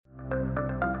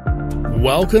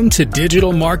Welcome to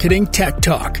Digital Marketing Tech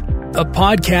Talk, a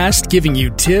podcast giving you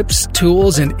tips,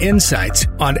 tools, and insights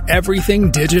on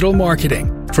everything digital marketing,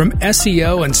 from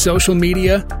SEO and social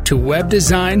media to web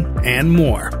design and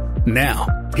more.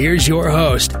 Now, here's your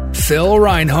host, Phil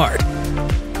Reinhardt.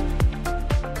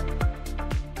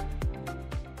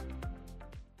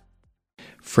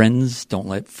 Friends don't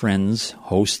let friends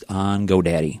host on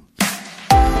GoDaddy.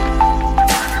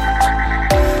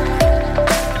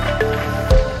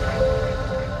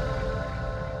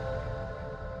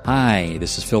 Hi,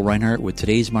 this is Phil Reinhardt with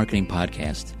today's marketing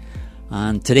podcast.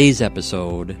 On today's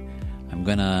episode, I'm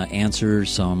going to answer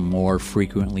some more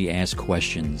frequently asked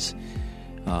questions.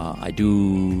 I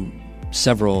do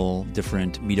several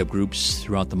different meetup groups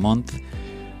throughout the month,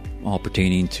 all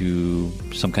pertaining to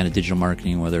some kind of digital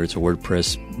marketing, whether it's a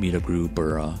WordPress meetup group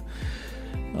or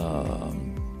a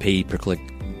pay-per-click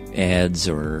ads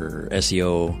or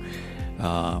SEO.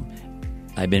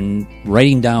 I've been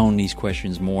writing down these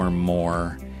questions more and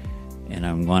more, and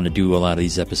I'm going to do a lot of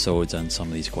these episodes on some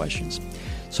of these questions.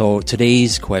 So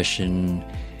today's question,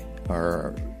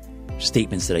 or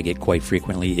statements that I get quite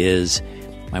frequently, is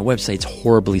my website's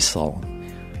horribly slow.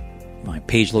 My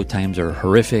page load times are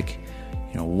horrific.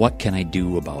 What can I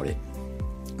do about it?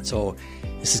 So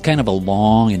this is kind of a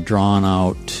long and drawn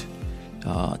out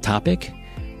topic,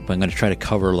 but I'm going to try to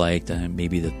cover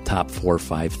maybe the top 4 or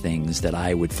 5 things that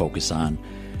I would focus on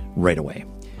right away.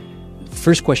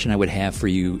 First question I would have for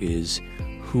you is,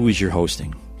 who is your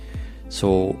hosting?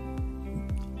 So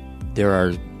there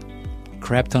are a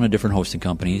crap ton of different hosting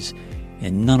companies,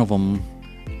 and none of them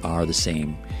are the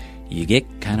same. You get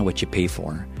kind of what you pay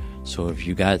for. So if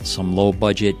you got some low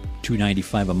budget,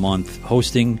 $295 a month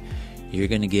hosting, you're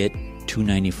going to get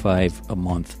 $295 a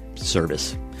month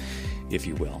service, if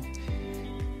you will.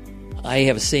 I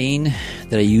have a saying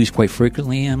that I use quite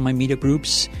frequently on my meetup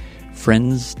groups: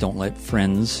 friends don't let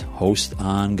friends host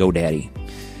on GoDaddy.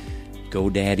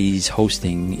 GoDaddy's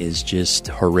hosting is just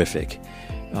horrific.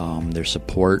 Their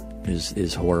support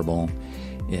is horrible.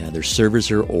 Their servers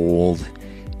are old,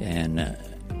 and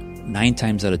 9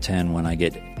 times out of 10 when I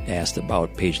get asked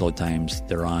about page load times,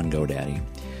 they're on GoDaddy.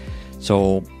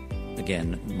 So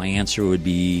again, my answer would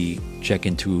be check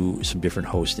into some different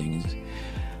hostings.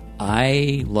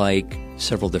 I like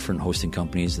several different hosting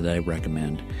companies that I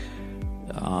recommend.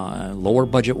 Lower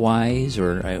budget wise,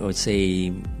 or I would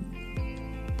say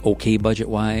okay budget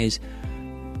wise,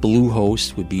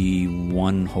 Bluehost would be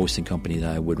one hosting company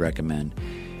that I would recommend.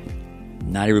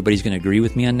 Not everybody's going to agree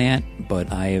with me on that,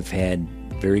 but I have had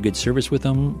very good service with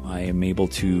them. I am able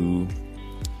to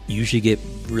usually get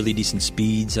really decent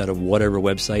speeds out of whatever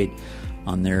website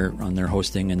on their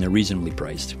hosting, and they're reasonably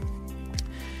priced.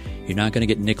 You're not going to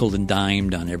get nickeled and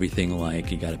dimed on everything,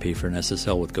 like you got to pay for an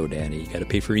SSL with GoDaddy, you got to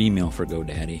pay for email for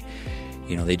GoDaddy.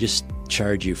 They just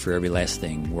charge you for every last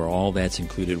thing, where all that's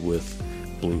included with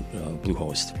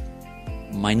Bluehost.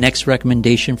 My next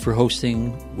recommendation for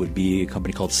hosting would be a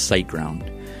company called SiteGround.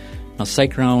 Now,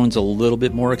 SiteGround's a little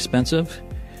bit more expensive,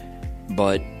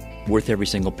 but worth every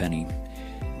single penny.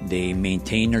 They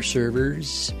maintain their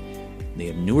servers. They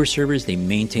have newer servers. They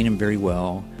maintain them very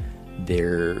well.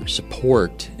 Their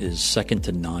support is second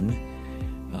to none.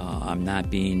 I'm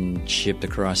not being shipped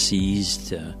across seas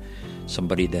to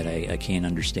somebody that I can't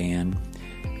understand.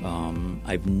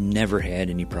 I've never had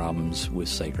any problems with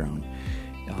SiteGround.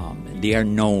 They are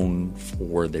known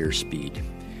for their speed.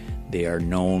 They are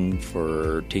known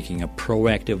for taking a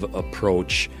proactive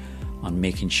approach on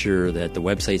making sure that the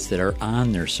websites that are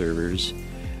on their servers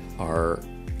are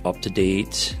up to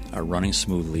date, are running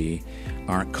smoothly,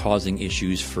 aren't causing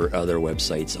issues for other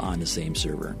websites on the same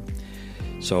server.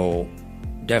 So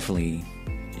definitely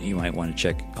you might want to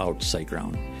check out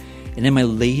SiteGround. And then my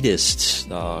latest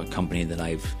company that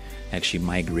I've actually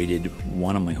migrated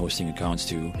one of my hosting accounts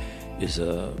to is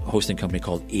a hosting company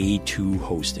called A2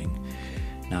 Hosting.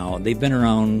 Now, they've been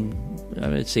around,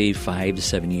 I'd say, 5 to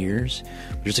 7 years.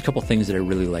 There's a couple things that I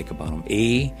really like about them.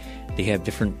 They have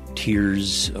different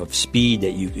tiers of speed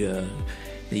that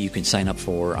you can sign up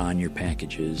for on your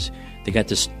packages. They got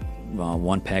this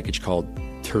one package called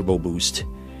Turbo Boost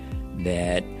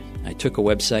that I took a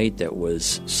website that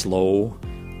was slow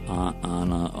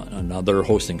on another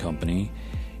hosting company,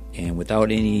 and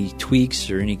without any tweaks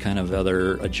or any kind of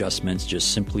other adjustments,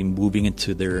 just simply moving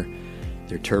into their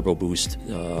Turbo Boost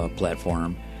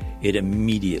platform, it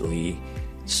immediately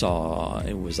saw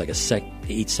it was like a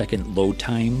 8-second load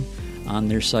time on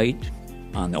their site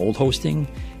on the old hosting,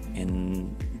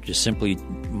 and just simply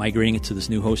migrating it to this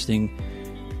new hosting,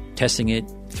 testing it,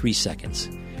 3 seconds.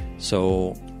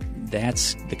 So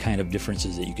that's the kind of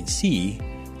differences that you can see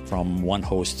from one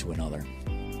host to another.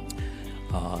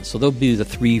 So there'll be the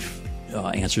three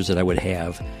answers that I would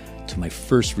have to my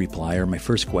first reply or my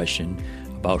first question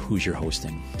about who's your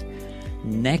hosting.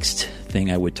 Next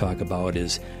thing I would talk about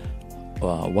is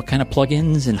what kind of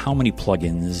plugins and how many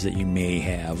plugins that you may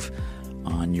have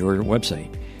on your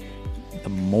website. The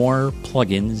more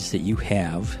plugins that you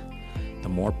have, the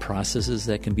more processes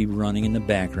that can be running in the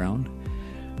background,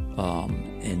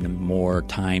 and the more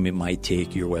time it might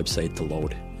take your website to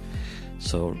load.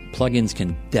 So plugins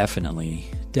can definitely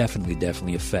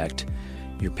affect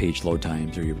your page load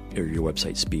times or your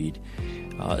website speed,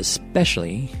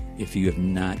 especially if you have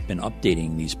not been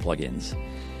updating these plugins.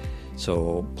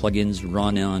 So plugins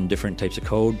run on different types of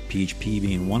code, PHP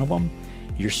being one of them.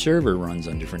 Your server runs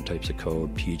on different types of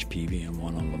code, PHP being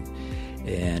one of them.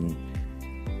 And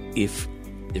if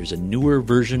there's a newer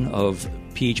version of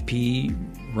PHP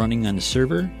running on the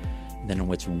server than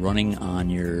what's running on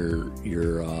your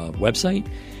website,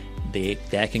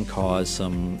 that can cause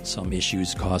some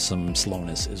issues, cause some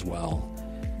slowness as well.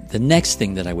 The next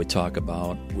thing that I would talk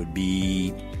about would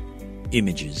be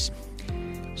images.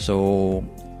 So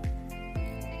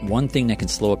one thing that can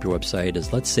slow up your website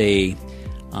is, let's say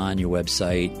on your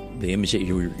website, the image that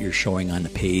you're showing on the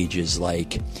page is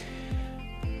like,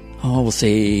 we'll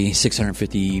say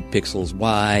 650 pixels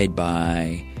wide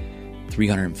by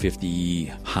 350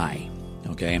 high,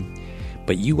 okay?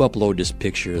 But you upload this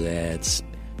picture that's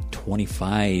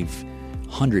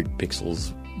 2,500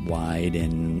 pixels wide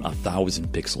and 1,000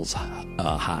 pixels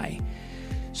high.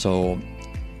 So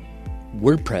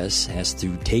WordPress has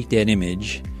to take that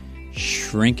image,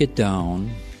 shrink it down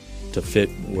to fit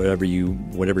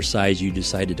whatever size you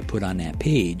decided to put on that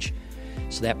page.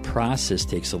 So that process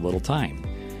takes a little time.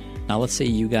 Now let's say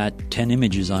you got 10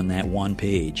 images on that one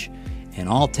page, and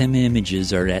all 10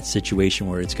 images are that situation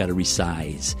where it's got to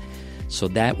resize. So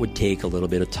that would take a little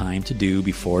bit of time to do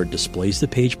before it displays the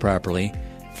page properly,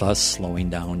 thus slowing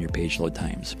down your page load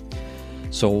times.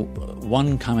 So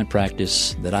one common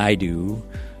practice that I do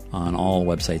on all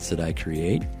websites that I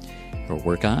create or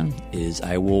work on is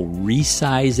I will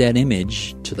resize that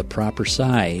image to the proper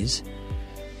size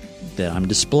that I'm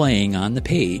displaying on the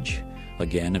page.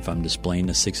 Again, if I'm displaying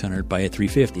a 600 by a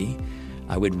 350,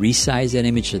 I would resize that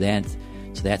image to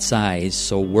that size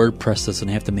so WordPress doesn't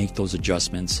have to make those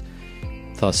adjustments,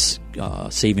 thus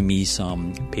saving me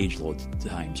some page load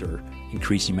times or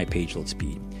increasing my page load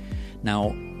speed.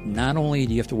 Now, not only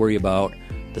do you have to worry about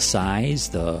the size,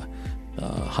 the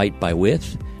height by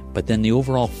width, but then the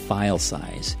overall file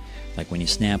size. Like when you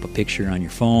snap a picture on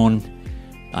your phone,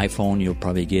 iPhone, you'll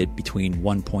probably get between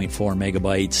 1.4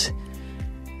 megabytes,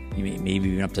 maybe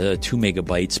even up to 2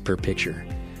 megabytes per picture.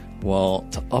 Well,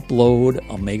 to upload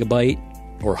a megabyte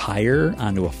or higher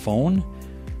onto a phone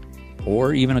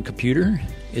or even a computer,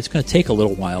 it's going to take a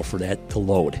little while for that to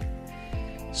load.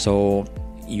 So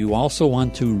you also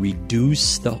want to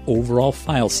reduce the overall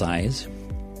file size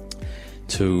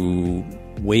to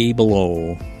way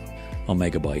below a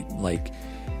megabyte, like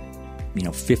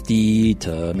 50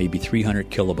 to maybe 300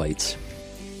 kilobytes.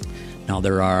 Now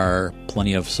there are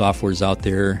plenty of softwares out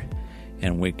there,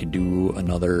 and we could do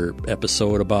another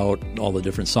episode about all the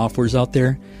different softwares out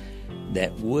there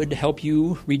that would help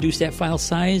you reduce that file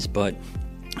size. But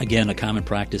again, a common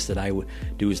practice that I would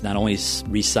do is not only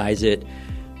resize it,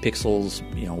 pixels,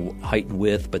 height and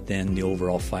width, but then the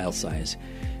overall file size.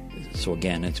 So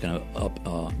again, it's going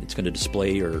to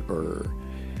display or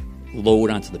load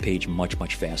onto the page much,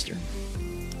 much faster.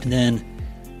 And then,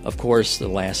 of course, the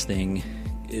last thing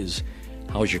is,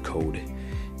 how's your code?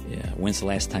 When's the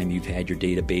last time you've had your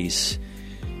database,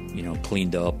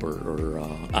 cleaned up or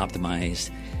optimized?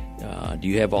 Do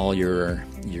you have all your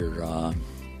a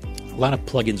lot of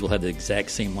plugins will have the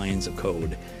exact same lines of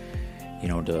code,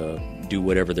 to do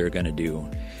whatever they're going to do.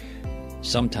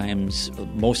 Sometimes,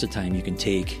 most of the time, you can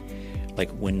take, like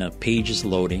when the page is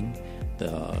loading,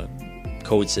 the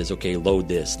code says, okay, load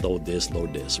this,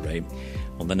 right?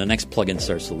 Well, then the next plugin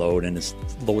starts to load, and it's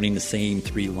loading the same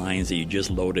 3 lines that you just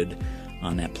loaded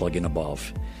on that plugin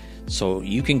above. So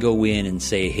you can go in and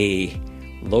say, hey,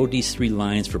 load these 3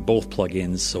 lines for both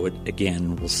plugins, so it,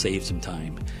 again, will save some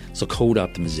time. So code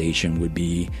optimization would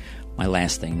be my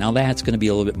last thing. Now that's going to be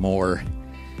a little bit more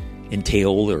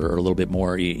entailed, or a little bit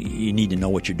more, you need to know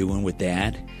what you're doing with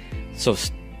that. So,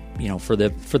 for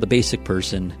the basic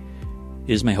person,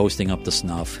 is my hosting up to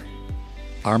snuff?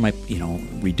 Are my,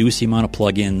 reduce the amount of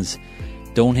plugins,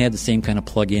 don't have the same kind of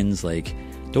plugins, like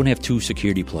don't have 2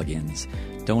 security plugins,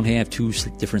 don't have 2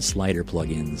 different slider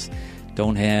plugins,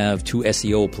 don't have 2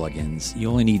 SEO plugins. You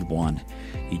only need 1.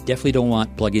 You definitely don't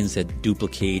want plugins that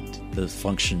duplicate the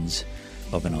functions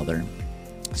of another.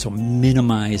 So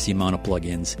minimize the amount of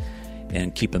plugins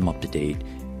and keep them up to date.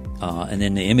 And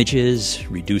then the images,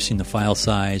 reducing the file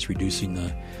size, reducing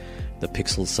the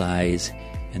pixel size,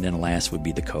 and then last would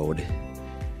be the code.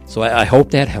 So I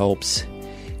hope that helps.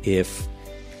 If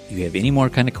you have any more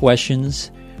kind of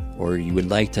questions, or you would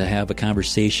like to have a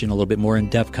conversation, a little bit more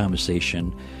in-depth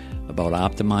conversation about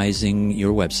optimizing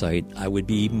your website, I would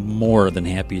be more than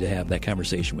happy to have that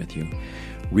conversation with you.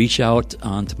 Reach out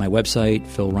onto my website,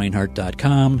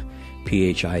 philreinhardt.com,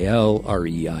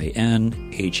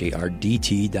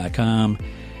 PhilReinhardt.com.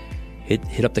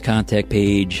 Hit up the contact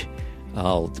page.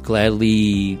 I'll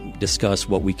gladly discuss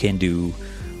what we can do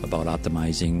about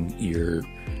optimizing your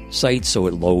site so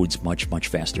it loads much, much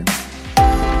faster.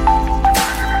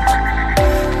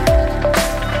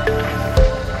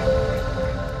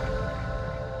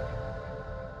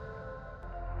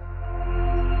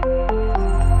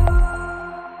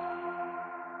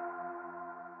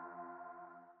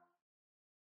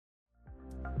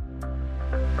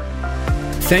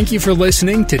 Thank you for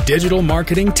listening to Digital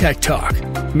Marketing Tech Talk.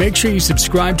 Make sure you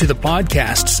subscribe to the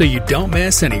podcast so you don't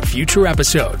miss any future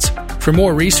episodes. For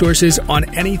more resources on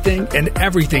anything and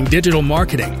everything digital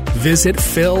marketing, visit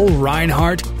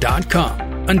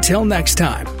philreinhardt.com. Until next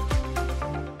time.